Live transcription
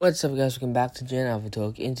What's up, guys? Welcome back to Gen Alpha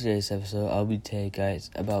Talk. In today's episode, I'll be telling you guys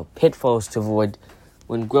about pitfalls to avoid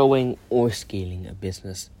when growing or scaling a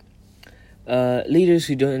business. Leaders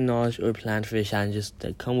who don't acknowledge or plan for the challenges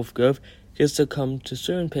that come with growth can succumb to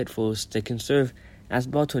certain pitfalls that can serve as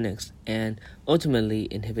bottlenecks and ultimately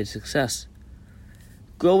inhibit success.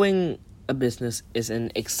 Growing a business is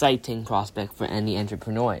an exciting prospect for any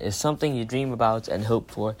entrepreneur. It's something you dream about and hope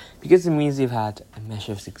for because it means you've had a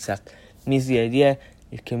measure of success. It means the idea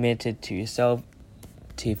you've committed to yourself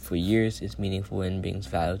for years is meaningful and brings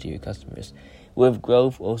value to your customers. With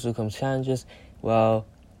growth also comes challenges. While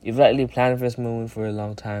you've likely planned for this moment for a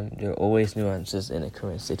long time, there are always nuances in a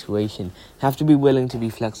current situation. You have to be willing to be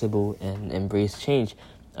flexible and embrace change.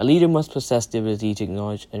 A leader must possess the ability to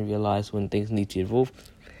acknowledge and realize when things need to evolve,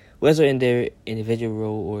 whether in their individual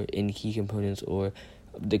role or in key components or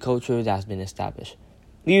the culture that's been established.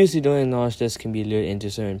 Leaders who don't acknowledge this can be lured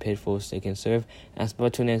into certain pitfalls that can serve as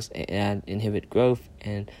bottlenecks and inhibit growth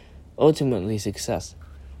and ultimately success.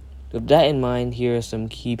 With that in mind, here are some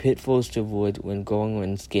key pitfalls to avoid when growing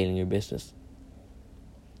and scaling your business.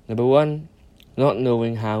 Number 1, not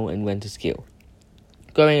knowing how and when to scale.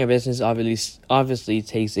 Growing a business obviously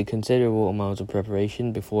takes a considerable amount of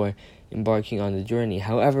preparation before embarking on the journey.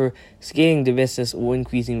 However, scaling the business or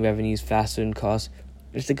increasing revenues faster than costs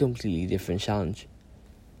is a completely different challenge.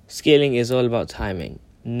 Scaling is all about timing,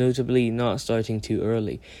 notably not starting too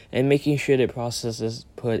early, and making sure the processes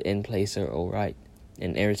put in place are alright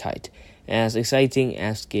and airtight. As exciting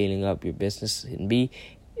as scaling up your business can be,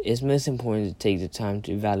 it's most important to take the time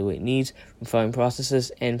to evaluate needs, refine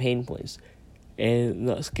processes, and pain points, and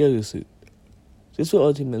not scale your suit. This will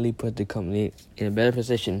ultimately put the company in a better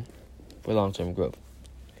position for long-term growth.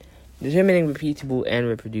 Determining repeatable and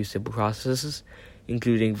reproducible processes,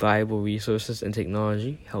 including viable resources and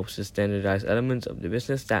technology, helps to standardize elements of the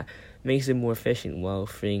business that makes it more efficient while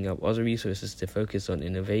freeing up other resources to focus on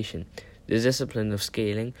innovation. The discipline of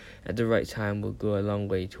scaling at the right time will go a long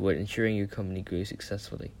way toward ensuring your company grows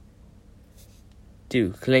successfully.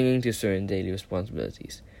 2. Clinging to certain daily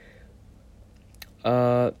responsibilities.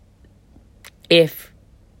 If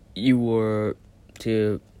you were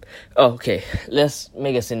to... let's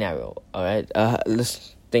make a scenario, alright?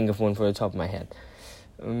 Let's think of one for the top of my head.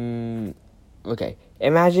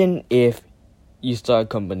 Imagine if you start a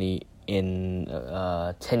company in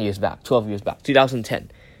 12 years back,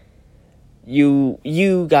 2010.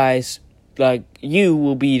 You guys, you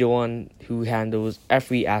will be the one who handles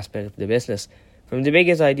every aspect of the business, from the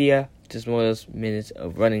biggest idea to the smallest minutes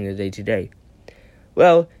of running the day-to-day.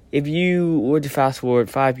 Well, if you were to fast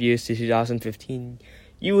forward 5 years to 2015,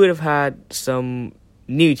 you would have had some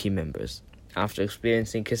new team members. After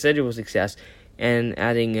experiencing considerable success and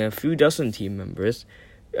adding a few dozen team members,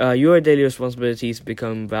 your daily responsibilities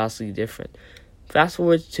become vastly different. Fast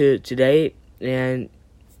forward to today, and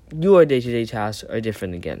your day-to-day tasks are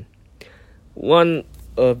different again. One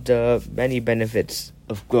of the many benefits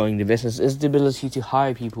of growing the business is the ability to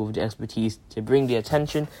hire people with the expertise to bring the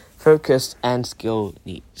attention, focus, and skill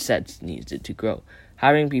sets needed to grow.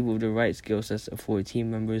 Hiring people with the right skill sets afford team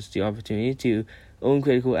members the opportunity to own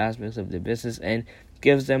critical aspects of the business and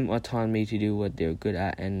gives them autonomy to do what they're good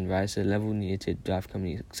at and rise to the level needed to drive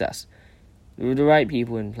company success. With the right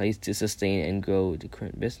people in place to sustain and grow the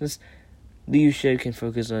current business, leadership can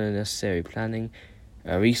focus on the necessary planning,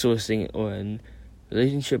 resourcing, and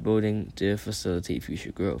relationship building to facilitate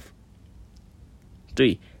future growth.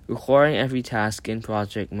 3. Requiring every task and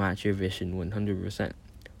project match your vision 100%.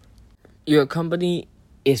 Your company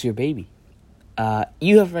is your baby.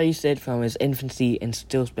 You have raised it from its infancy and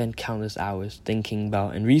still spend countless hours thinking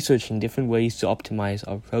about and researching different ways to optimize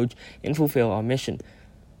our approach and fulfill our mission.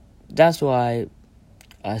 That's why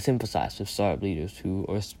I sympathize with startup leaders who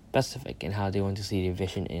are specific in how they want to see their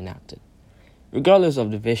vision enacted. Regardless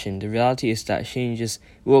of the vision, the reality is that changes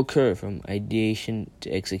will occur from ideation to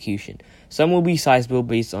execution. Some will be sizable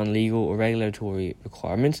based on legal or regulatory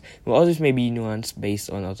requirements, while others may be nuanced based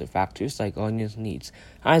on other factors like audience needs.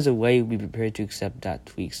 Either way, be prepared to accept that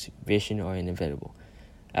tweaks to vision are inevitable.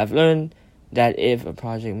 I've learned that if a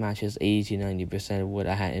project matches 80 to 90% of what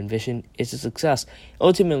I had envisioned, it's a success.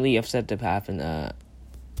 Ultimately, I've set the path I've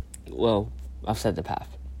set the path.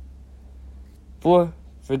 4.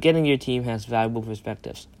 Forgetting your team has valuable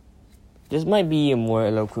perspectives. This might be a more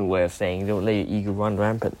eloquent way of saying don't let your ego run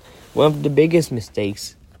rampant. One of the biggest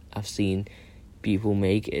mistakes I've seen people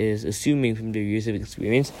make is assuming from their years of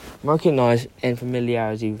experience, market knowledge, and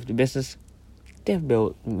familiarity with the business they've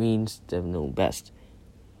built means they've known best.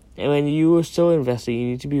 And when you are so invested, you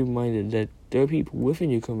need to be reminded that there are people within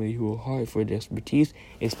your company who will hire for their expertise,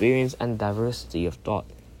 experience, and diversity of thought.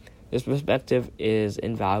 This perspective is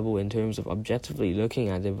invaluable in terms of objectively looking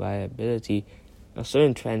at the viability of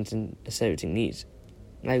certain trends and certain needs.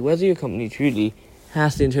 Like whether your company truly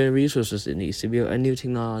has the internal resources it needs to build a new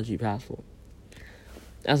technology platform.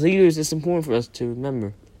 As leaders, it's important for us to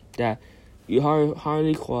remember that you hire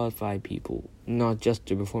highly qualified people, not just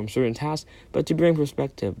to perform certain tasks, but to bring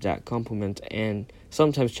perspective that complement and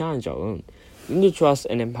sometimes challenge our own. You need to trust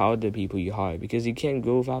and empower the people you hire because you can't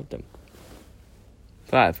grow without them.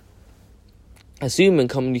 5. Assume a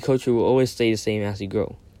company culture will always stay the same as you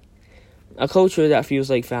grow. A culture that feels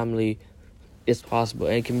like family is possible,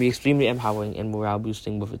 and it can be extremely empowering and morale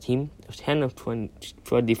boosting with a team of 10, of 20,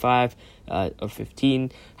 25, or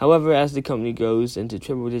 15. However, as the company grows into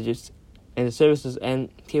triple digits and the services and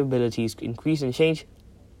capabilities increase and change,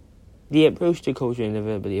 the approach to culture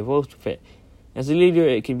inevitably evolves with it. As a leader,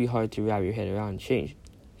 it can be hard to wrap your head around change.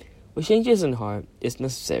 But change isn't hard, it's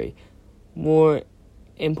necessary. More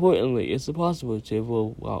importantly, it's possible to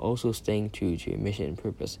evolve while also staying true to your mission and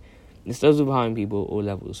purpose. Instead of empowering people all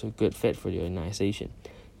levels are a good fit for the organization.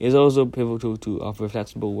 It is also pivotal to offer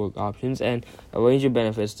flexible work options and a range of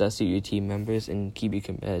benefits that suit your team members and keep you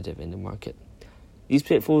competitive in the market. These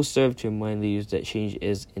pitfalls serve to remind leaders that change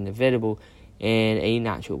is inevitable and a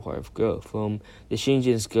natural part of growth. From the change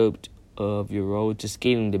in scope of your role to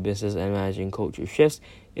scaling the business and managing culture shifts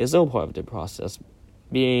is all part of the process.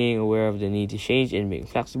 Being aware of the need to change and being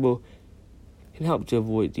flexible can help to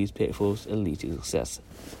avoid these pitfalls and lead to success.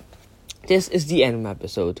 This is the end of my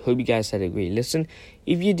episode. Hope you guys had a great listen.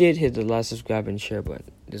 If you did, hit the like, subscribe, and share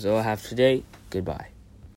button. That's all I have today. Goodbye.